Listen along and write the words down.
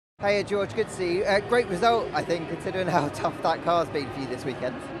Hey George, good to see you. Great result, I think, considering how tough that car's been for you this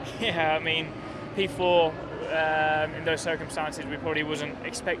weekend. Yeah, I mean, P4 in those circumstances we probably wasn't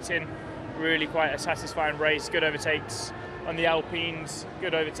expecting. Really quite a satisfying race. Good overtakes on the Alpines.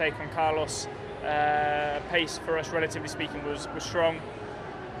 Good overtake on Carlos. Pace for us, relatively speaking, was strong.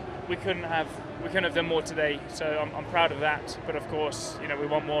 We couldn't have done more today, so I'm proud of that. But of course, we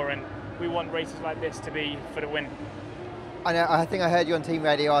want more, and we want races like this to be for the win. I think I heard you on team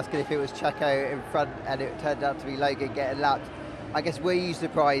radio asking if it was Checo in front, and it turned out to be Logan getting lapped. I guess, were you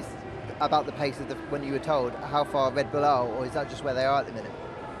surprised about the pace of when you were told how far Red Bull are, or is that just where they are at the minute?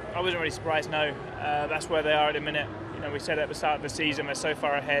 I wasn't really surprised, no. That's where they are at the minute. We said at the start of the season they're so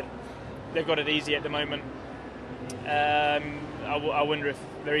far ahead. They've got it easy at the moment. I wonder if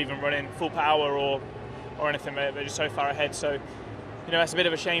they're even running full power or anything. They're just so far ahead. So, that's a bit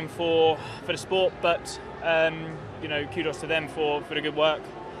of a shame for the sport, but kudos to them for the good work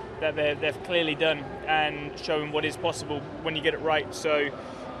that they've clearly done and showing what is possible when you get it right. So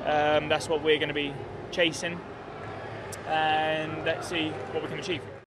that's what we're going to be chasing, and let's see what we can achieve.